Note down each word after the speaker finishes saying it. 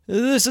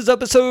This is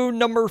episode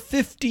number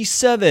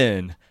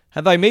 57.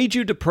 Have I made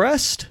you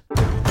depressed?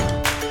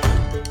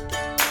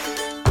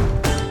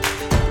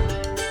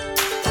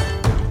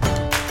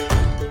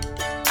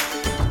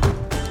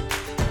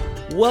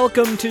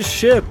 Welcome to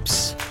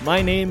Ships.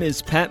 My name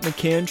is Pat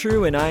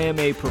McAndrew, and I am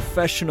a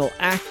professional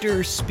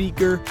actor,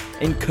 speaker,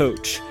 and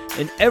coach.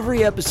 In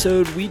every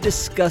episode, we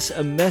discuss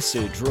a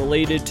message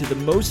related to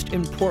the most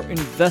important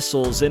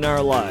vessels in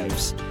our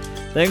lives.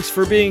 Thanks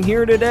for being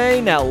here today.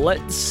 Now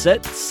let's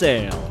set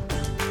sail.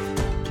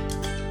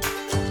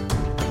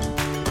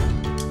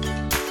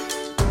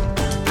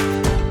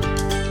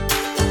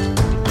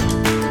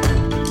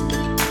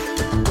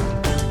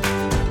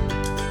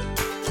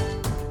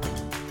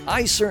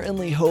 I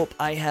certainly hope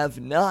I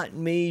have not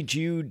made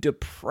you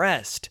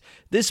depressed.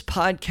 This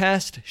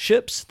podcast,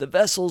 Ships, the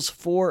Vessels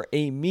for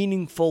a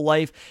Meaningful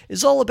Life,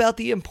 is all about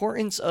the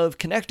importance of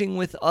connecting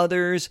with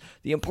others,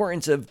 the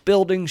importance of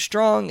building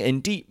strong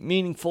and deep,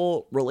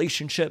 meaningful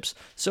relationships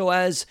so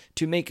as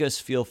to make us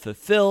feel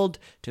fulfilled,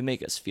 to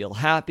make us feel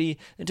happy,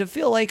 and to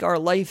feel like our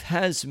life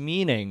has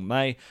meaning.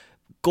 My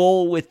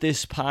goal with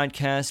this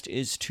podcast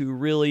is to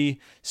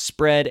really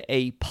spread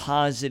a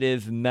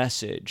positive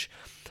message.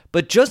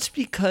 But just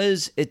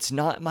because it's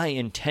not my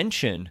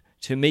intention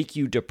to make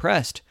you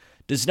depressed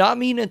does not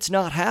mean it's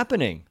not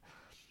happening.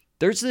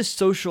 There's this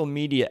social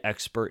media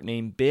expert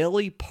named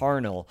Bailey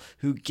Parnell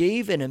who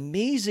gave an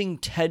amazing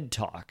TED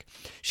Talk.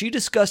 She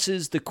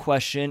discusses the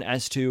question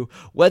as to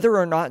whether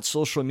or not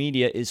social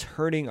media is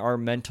hurting our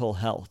mental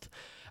health.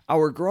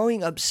 Our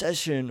growing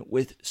obsession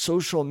with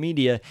social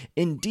media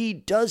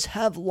indeed does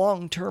have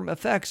long-term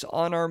effects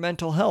on our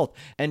mental health,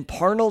 and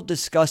Parnell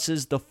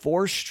discusses the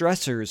 4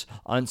 stressors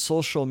on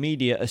social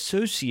media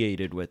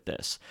associated with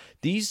this.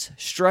 These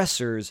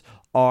stressors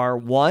are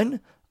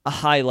 1, a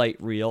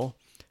highlight reel,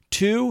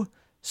 2,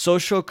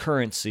 social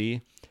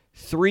currency,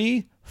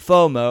 3,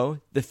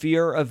 FOMO, the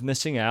fear of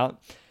missing out,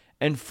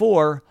 and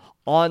 4,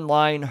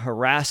 online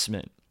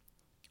harassment.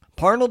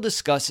 Parnell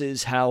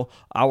discusses how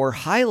our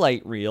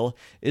highlight reel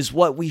is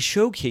what we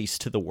showcase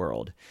to the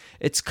world.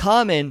 It's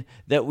common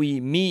that we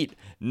meet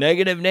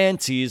negative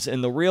Nancys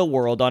in the real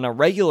world on a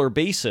regular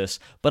basis,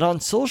 but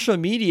on social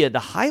media, the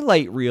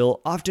highlight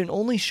reel often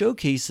only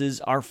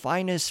showcases our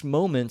finest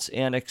moments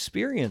and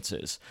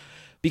experiences.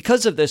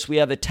 Because of this, we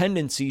have a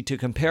tendency to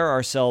compare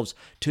ourselves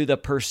to the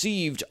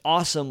perceived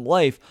awesome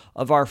life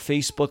of our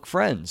Facebook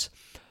friends.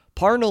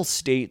 Parnell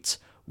states,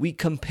 we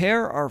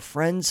compare our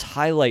friends'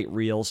 highlight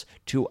reels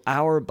to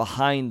our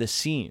behind the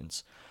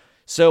scenes.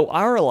 So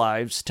our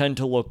lives tend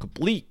to look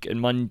bleak and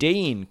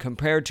mundane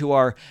compared to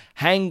our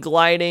hang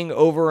gliding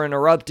over an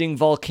erupting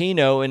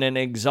volcano in an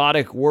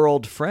exotic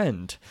world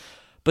friend.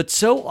 But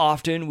so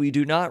often we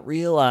do not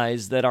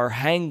realize that our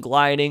hang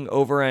gliding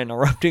over an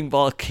erupting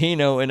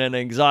volcano in an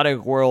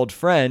exotic world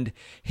friend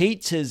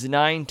hates his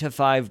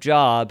 9-to-5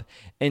 job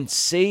and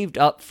saved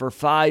up for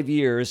 5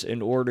 years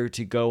in order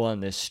to go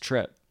on this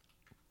trip.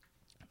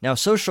 Now,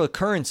 social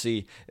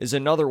currency is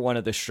another one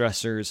of the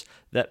stressors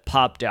that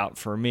popped out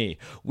for me.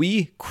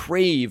 We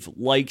crave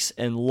likes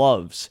and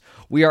loves.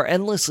 We are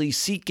endlessly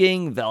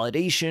seeking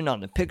validation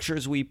on the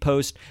pictures we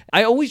post.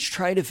 I always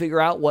try to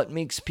figure out what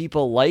makes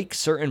people like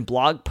certain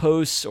blog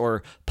posts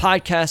or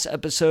podcast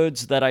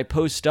episodes that I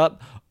post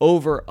up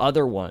over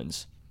other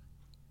ones.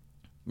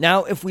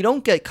 Now, if we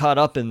don't get caught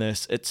up in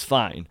this, it's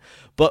fine.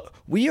 But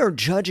we are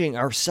judging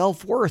our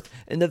self-worth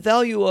and the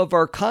value of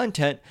our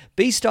content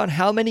based on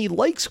how many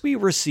likes we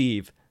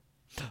receive.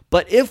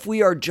 But if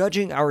we are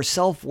judging our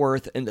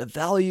self-worth and the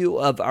value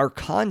of our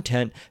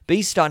content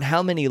based on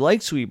how many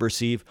likes we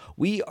receive,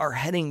 we are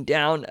heading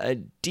down a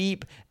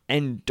deep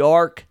and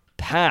dark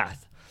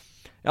path.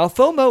 Now,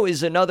 FOMO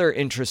is another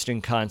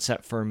interesting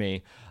concept for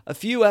me. A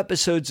few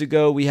episodes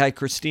ago, we had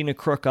Christina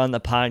Crook on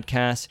the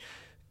podcast,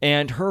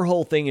 and her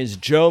whole thing is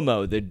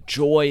JOMO, the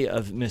joy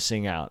of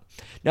missing out.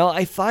 Now,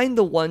 I find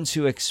the ones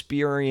who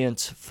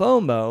experience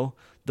FOMO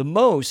the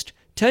most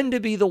tend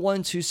to be the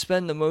ones who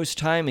spend the most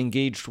time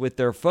engaged with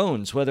their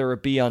phones, whether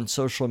it be on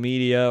social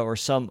media or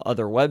some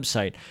other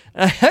website.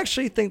 And I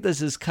actually think this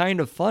is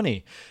kind of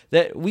funny,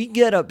 that we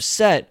get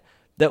upset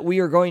that we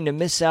are going to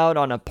miss out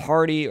on a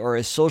party or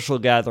a social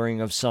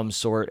gathering of some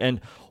sort. And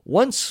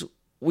once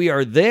we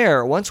are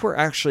there, once we're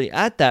actually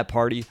at that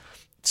party,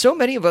 so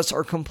many of us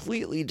are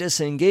completely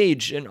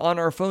disengaged and on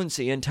our phones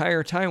the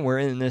entire time we're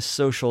in this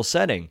social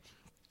setting.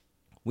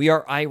 We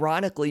are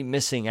ironically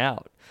missing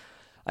out.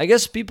 I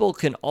guess people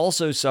can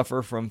also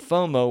suffer from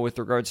FOMO with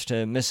regards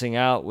to missing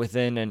out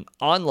within an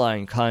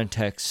online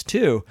context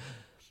too.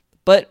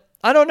 But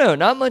I don't know,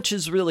 not much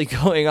is really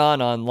going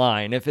on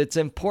online. If it's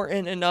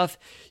important enough,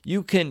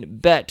 you can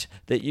bet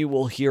that you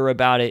will hear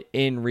about it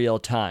in real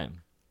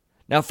time.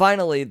 Now,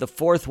 finally, the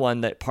 4th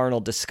one that Parnell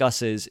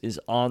discusses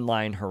is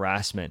online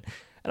harassment.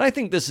 And I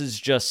think this is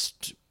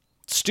just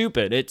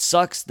stupid. It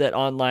sucks that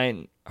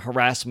online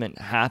harassment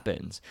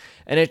happens.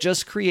 And it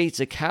just creates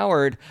a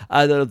coward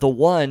out of the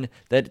one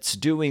that's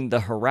doing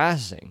the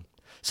harassing.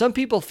 Some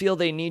people feel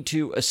they need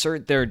to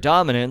assert their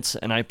dominance,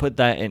 and I put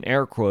that in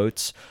air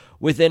quotes,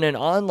 within an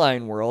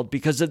online world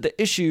because of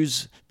the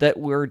issues that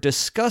we're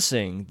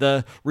discussing.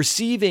 The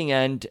receiving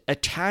end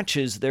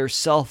attaches their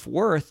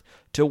self-worth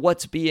to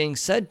what's being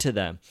said to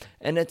them,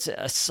 and it's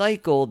a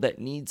cycle that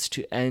needs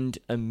to end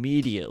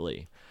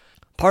immediately.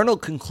 Parnell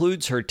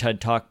concludes her TED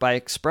Talk by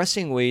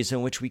expressing ways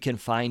in which we can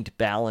find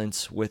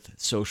balance with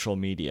social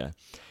media.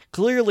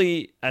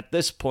 Clearly, at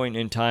this point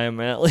in time,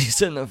 and at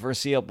least in the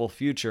foreseeable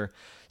future,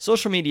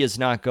 social media is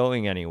not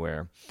going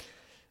anywhere.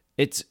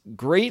 It's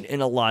great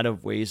in a lot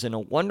of ways and a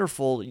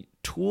wonderful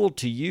tool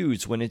to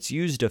use when it's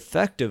used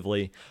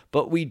effectively,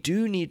 but we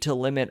do need to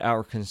limit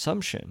our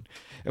consumption.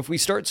 If we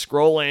start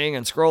scrolling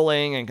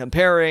and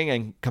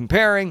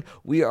comparing,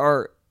 we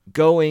are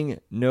going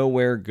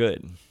nowhere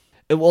good.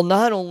 It will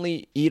not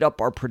only eat up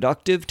our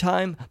productive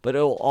time, but it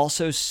will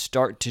also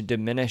start to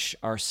diminish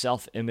our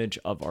self-image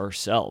of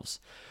ourselves.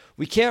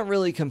 We can't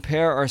really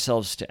compare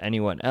ourselves to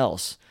anyone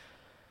else.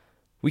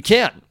 We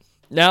can't.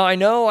 Now, I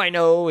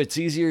know it's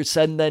easier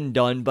said than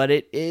done, but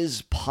it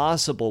is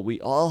possible.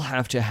 We all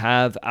have to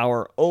have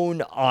our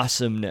own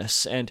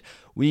awesomeness, and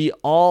we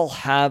all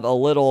have a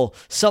little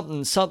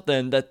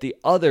something that the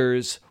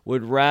others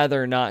would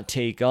rather not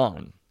take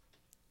on.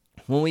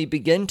 When we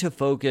begin to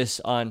focus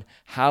on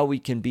how we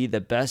can be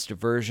the best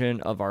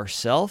version of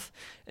ourselves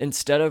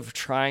instead of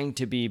trying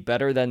to be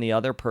better than the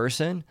other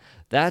person,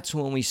 that's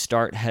when we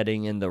start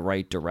heading in the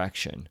right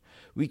direction.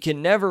 We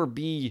can never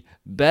be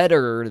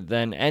better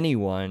than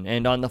anyone,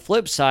 and on the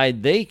flip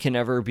side, they can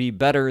never be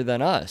better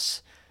than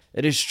us.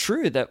 It is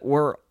true that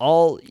we're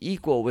all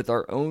equal with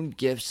our own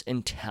gifts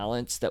and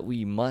talents that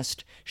we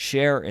must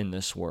share in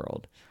this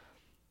world.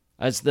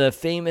 As the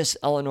famous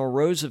Eleanor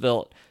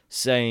Roosevelt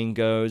saying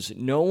goes,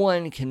 no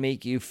one can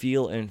make you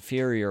feel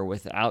inferior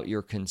without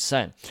your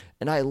consent.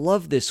 And I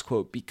love this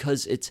quote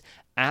because it's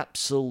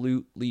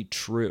absolutely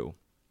true.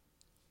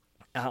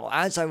 Now,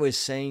 as I was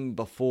saying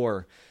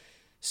before,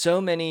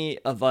 so many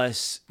of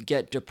us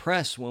get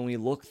depressed when we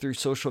look through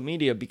social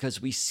media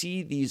because we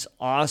see these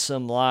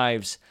awesome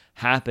lives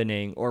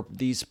happening or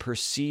these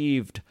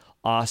perceived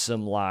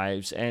awesome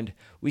lives, and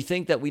we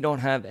think that we don't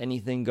have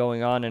anything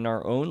going on in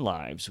our own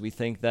lives. We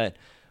think that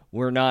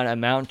we're not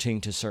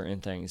amounting to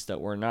certain things, that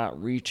we're not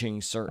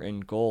reaching certain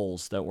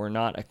goals, that we're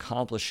not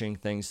accomplishing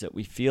things that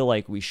we feel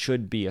like we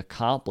should be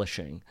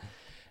accomplishing.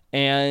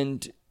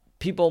 And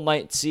people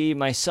might see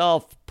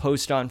myself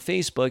post on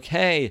Facebook,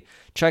 hey,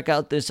 check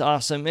out this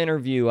awesome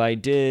interview I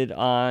did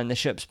on the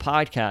Ships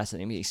podcast.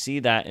 And they may see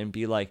that and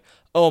be like,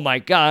 oh my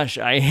gosh,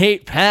 I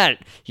hate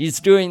Pat. He's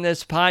doing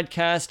this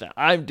podcast.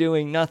 I'm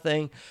doing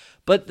nothing.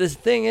 But the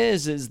thing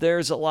is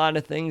there's a lot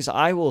of things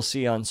I will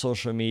see on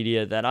social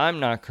media that I'm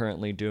not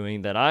currently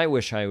doing that I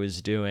wish I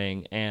was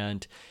doing.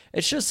 And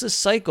it's just a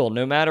cycle,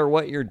 no matter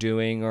what you're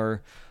doing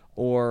or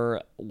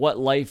what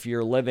life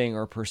you're living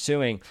or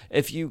pursuing.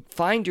 If you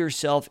find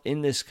yourself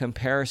in this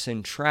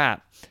comparison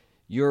trap,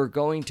 you're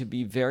going to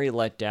be very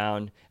let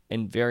down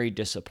and very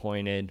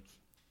disappointed,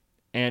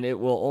 and it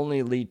will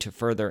only lead to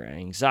further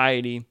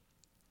anxiety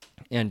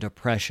and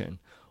depression.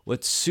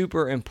 What's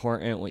super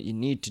important, what you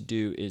need to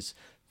do is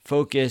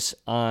focus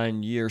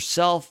on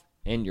yourself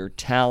and your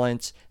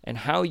talents and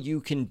how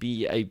you can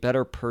be a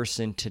better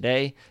person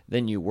today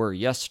than you were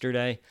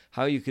yesterday,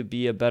 how you could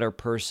be a better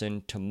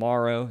person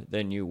tomorrow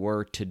than you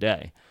were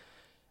today.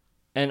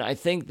 And I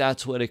think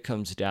that's what it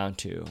comes down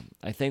to.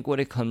 I think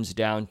what it comes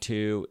down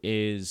to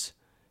is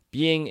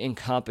being in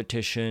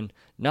competition,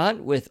 not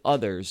with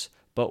others,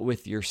 but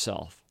with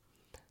yourself.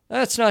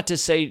 That's not to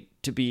say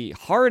to be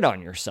hard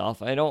on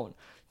yourself. I don't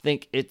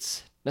think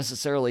it's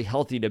necessarily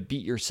healthy to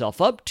beat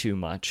yourself up too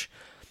much.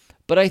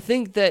 But I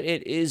think that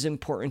it is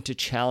important to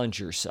challenge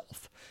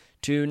yourself,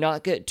 to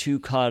not get too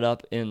caught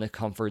up in the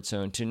comfort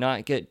zone, to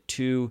not get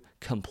too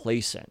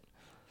complacent.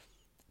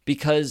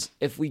 Because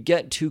if we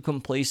get too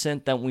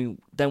complacent,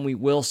 then we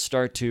will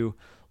start to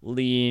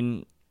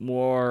lean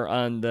more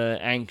on the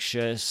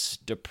anxious,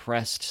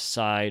 depressed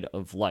side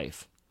of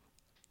life,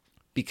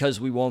 because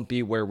we won't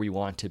be where we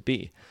want to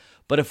be.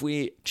 But if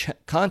we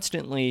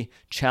constantly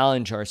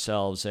challenge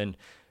ourselves and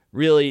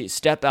really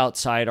step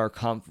outside our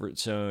comfort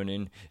zone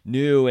in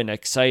new and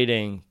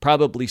exciting,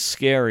 probably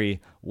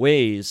scary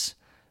ways,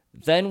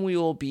 then we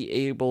will be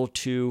able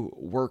to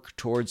work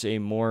towards a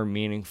more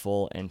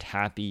meaningful and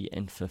happy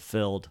and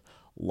fulfilled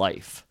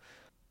life.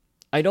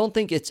 I don't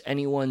think it's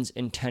anyone's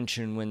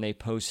intention when they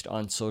post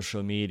on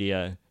social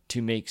media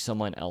to make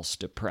someone else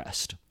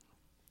depressed.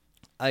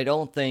 I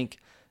don't think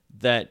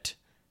that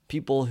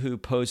people who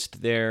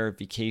post their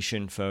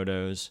vacation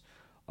photos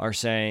are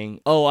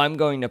saying, oh, I'm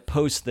going to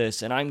post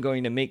this and I'm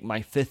going to make my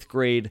 5th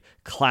grade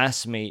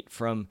classmate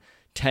from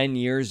 10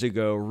 years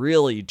ago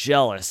really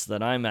jealous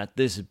that I'm at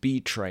this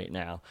beach right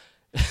now.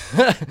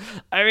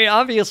 I mean,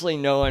 obviously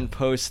no one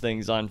posts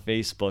things on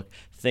Facebook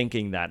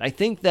thinking that. I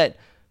think that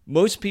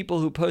most people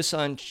who post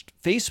on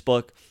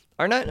Facebook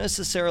are not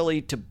necessarily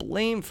to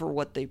blame for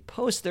what they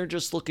post. They're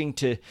just looking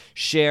to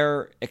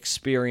share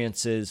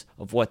experiences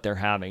of what they're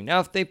having.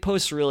 Now, if they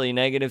post really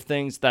negative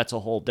things, that's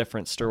a whole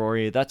different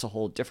story. That's a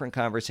whole different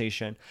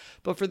conversation.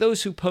 But for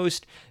those who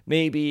post,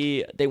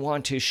 maybe they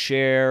want to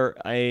share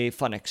a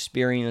fun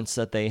experience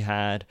that they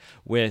had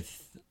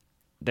with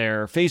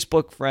their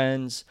Facebook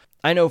friends.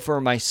 I know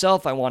for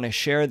myself, I want to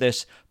share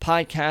this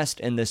podcast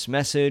and this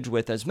message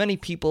with as many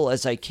people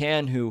as I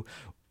can who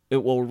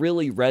it will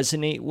really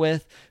resonate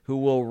with, who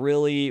will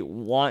really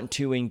want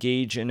to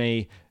engage in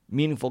a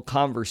meaningful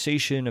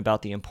conversation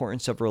about the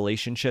importance of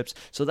relationships.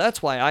 So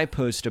that's why I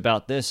post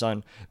about this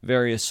on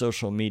various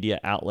social media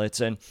outlets.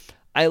 And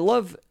I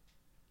love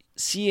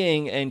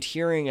seeing and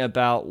hearing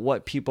about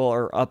what people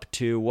are up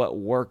to, what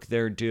work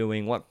they're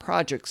doing, what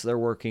projects they're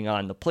working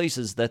on, the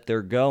places that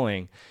they're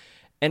going.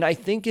 And I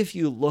think if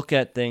you look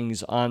at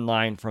things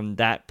online from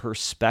that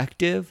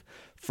perspective,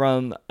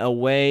 from a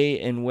way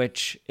in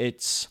which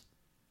it's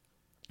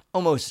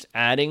almost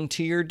adding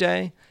to your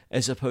day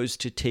as opposed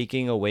to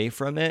taking away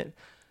from it,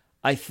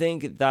 I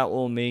think that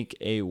will make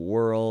a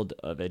world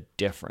of a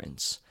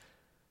difference.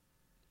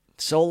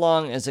 So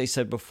long, as I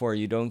said before,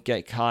 you don't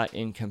get caught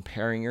in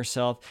comparing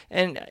yourself.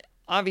 And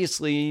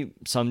obviously,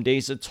 some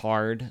days it's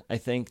hard. I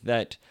think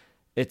that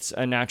it's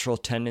a natural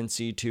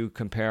tendency to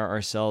compare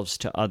ourselves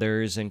to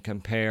others and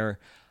compare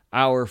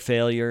our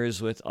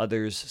failures with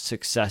others'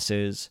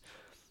 successes.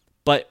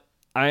 But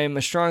I am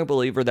a strong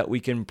believer that we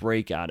can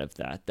break out of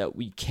that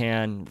we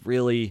can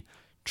really,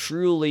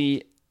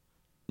 truly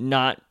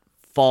not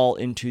fall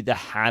into the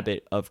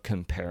habit of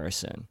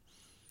comparison,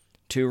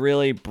 to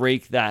really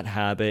break that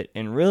habit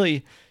and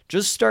really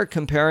just start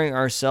comparing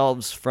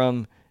ourselves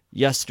from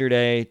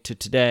yesterday to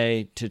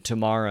today to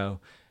tomorrow,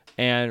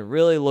 and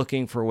really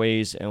looking for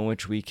ways in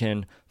which we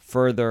can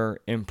further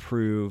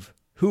improve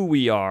who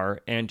we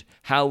are and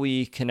how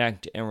we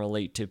connect and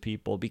relate to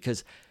people.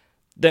 Because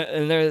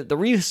the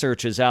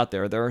research is out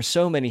there. There are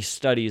so many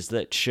studies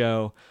that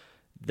show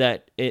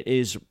that it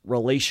is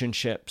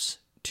relationships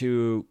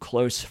to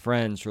close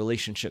friends,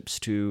 relationships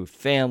to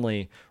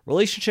family,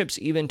 relationships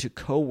even to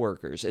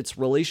coworkers. It's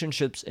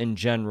relationships in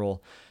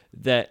general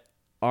that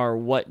are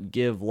what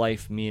give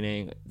life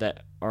meaning,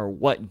 that are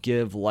what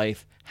give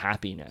life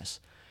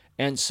happiness.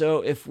 And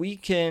so if we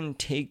can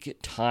take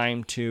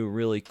time to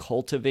really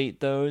cultivate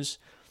those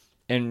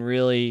and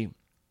really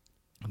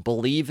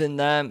believe in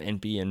them and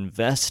be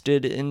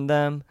invested in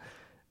them,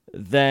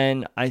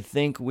 then I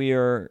think we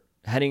are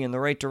heading in the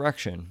right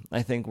direction.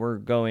 I think we're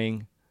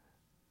going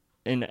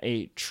in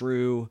a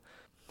true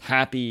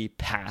happy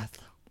path.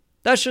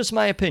 That's just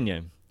my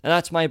opinion, and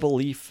that's my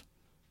belief.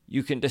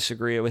 You can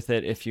disagree with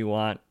it if you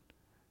want,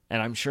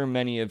 and I'm sure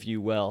many of you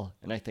will,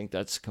 and I think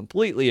that's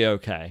completely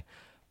okay.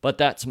 But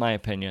that's my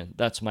opinion.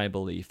 That's my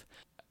belief.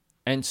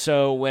 And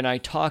so when I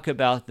talk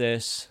about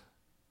this,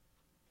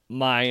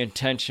 my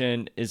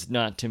intention is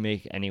not to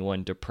make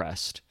anyone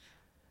depressed.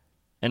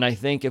 And I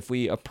think if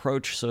we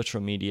approach social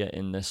media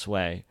in this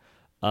way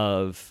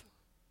of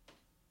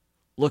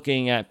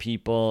looking at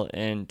people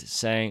and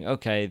saying,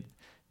 okay,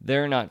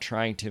 they're not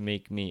trying to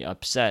make me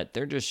upset.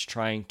 They're just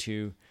trying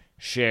to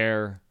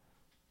share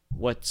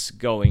what's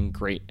going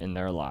great in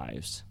their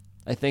lives.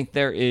 I think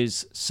there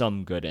is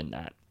some good in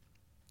that.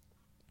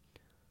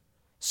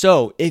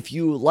 So, if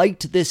you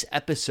liked this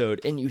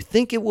episode and you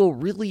think it will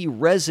really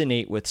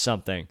resonate with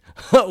something,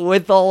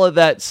 with all of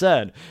that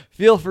said,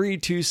 feel free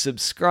to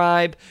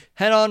subscribe,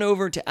 head on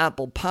over to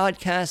Apple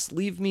Podcasts,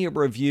 leave me a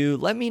review,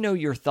 let me know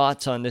your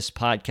thoughts on this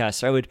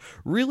podcast. I would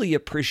really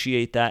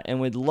appreciate that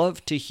and would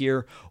love to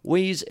hear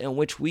ways in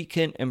which we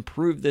can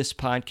improve this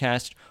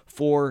podcast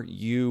for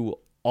you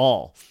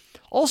all.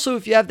 Also,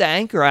 if you have the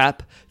Anchor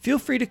app, feel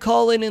free to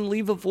call in and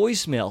leave a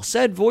voicemail.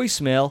 Said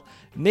voicemail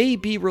may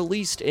be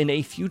released in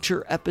a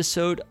future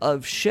episode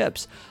of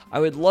Ships. I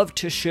would love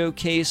to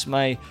showcase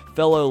my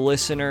fellow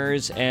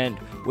listeners and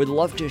would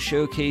love to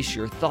showcase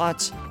your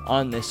thoughts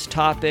on this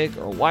topic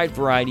or a wide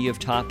variety of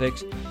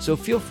topics, so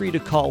feel free to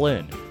call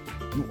in.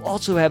 You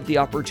also have the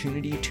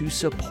opportunity to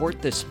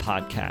support this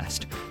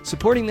podcast.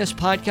 Supporting this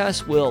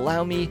podcast will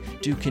allow me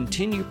to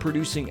continue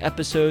producing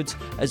episodes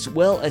as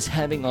well as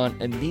having on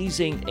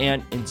amazing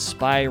and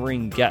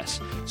inspiring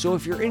guests. So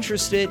if you're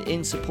interested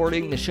in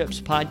supporting the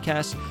Ships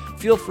podcast,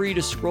 feel free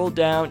to scroll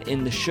down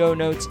in the show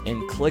notes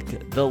and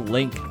click the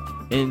link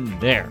in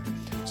there.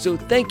 So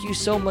thank you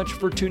so much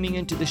for tuning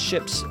into the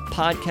Ships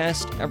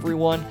podcast,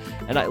 everyone,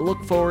 and I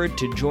look forward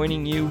to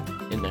joining you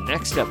in the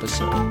next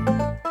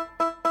episode.